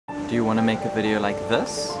Do you want to make a video like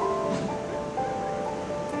this?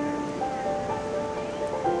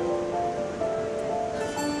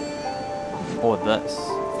 Or this?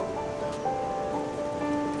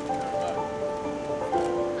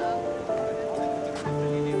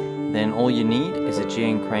 Then all you need is a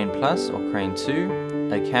Zhiyun Crane Plus or Crane 2,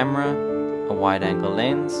 a camera, a wide angle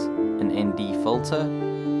lens, an ND filter,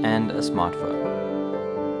 and a smartphone.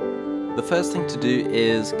 The first thing to do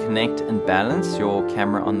is connect and balance your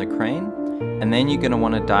camera on the crane, and then you're going to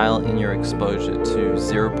want to dial in your exposure to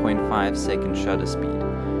 0.5 second shutter speed,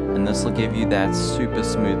 and this will give you that super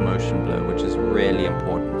smooth motion blur, which is really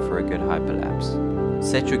important for a good hyperlapse.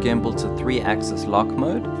 Set your gimbal to 3-axis lock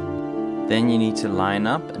mode. Then you need to line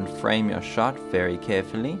up and frame your shot very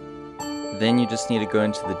carefully. Then you just need to go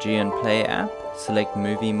into the Zhiyun Play app, select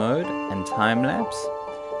movie mode and time lapse,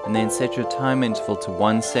 and then set your time interval to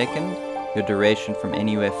 1 second, your duration from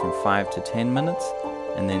anywhere from 5 to 10 minutes,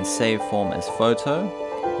 and then save form as photo.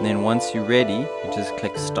 And then once you're ready, you just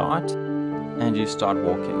click start and you start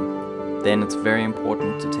walking. Then it's very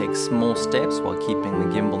important to take small steps while keeping the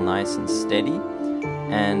gimbal nice and steady,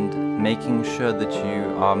 and making sure that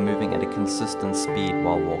you are moving at a consistent speed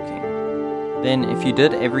while walking. Then if you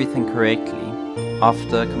did everything correctly,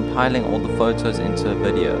 after compiling all the photos into a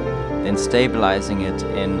video, then stabilizing it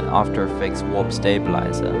in After Effects Warp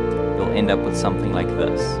Stabilizer, you'll end up with something like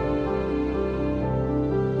this.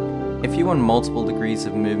 If you want multiple degrees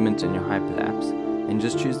of movement in your hyperlapse, then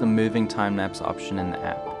just choose the moving time-lapse option in the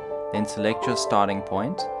app. Then select your starting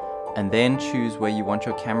point, and then choose where you want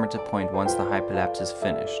your camera to point once the hyperlapse is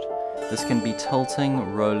finished. This can be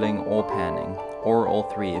tilting, rolling, or panning, or all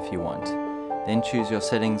three if you want. Then choose your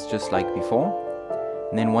settings just like before.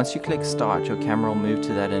 And then once you click start, your camera will move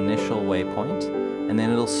to that initial waypoint, and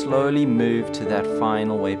then it'll slowly move to that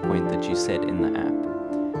final waypoint that you set in the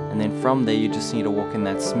app. And then from there you just need to walk in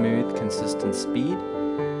that smooth, consistent speed,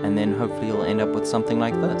 and then hopefully you'll end up with something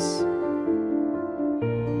like this.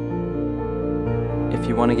 If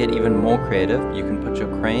you want to get even more creative, you can put your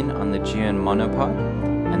crane on the Zhiyun monopod,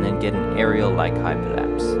 and then get an aerial-like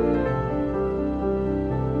hyperlapse.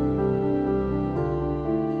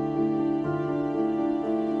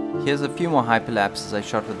 Here's a few more hyperlapses I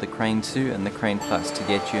shot with the Crane 2 and the Crane Plus to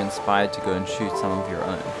get you inspired to go and shoot some of your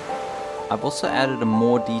own. I've also added a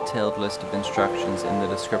more detailed list of instructions in the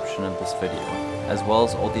description of this video, as well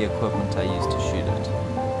as all the equipment I used to shoot it.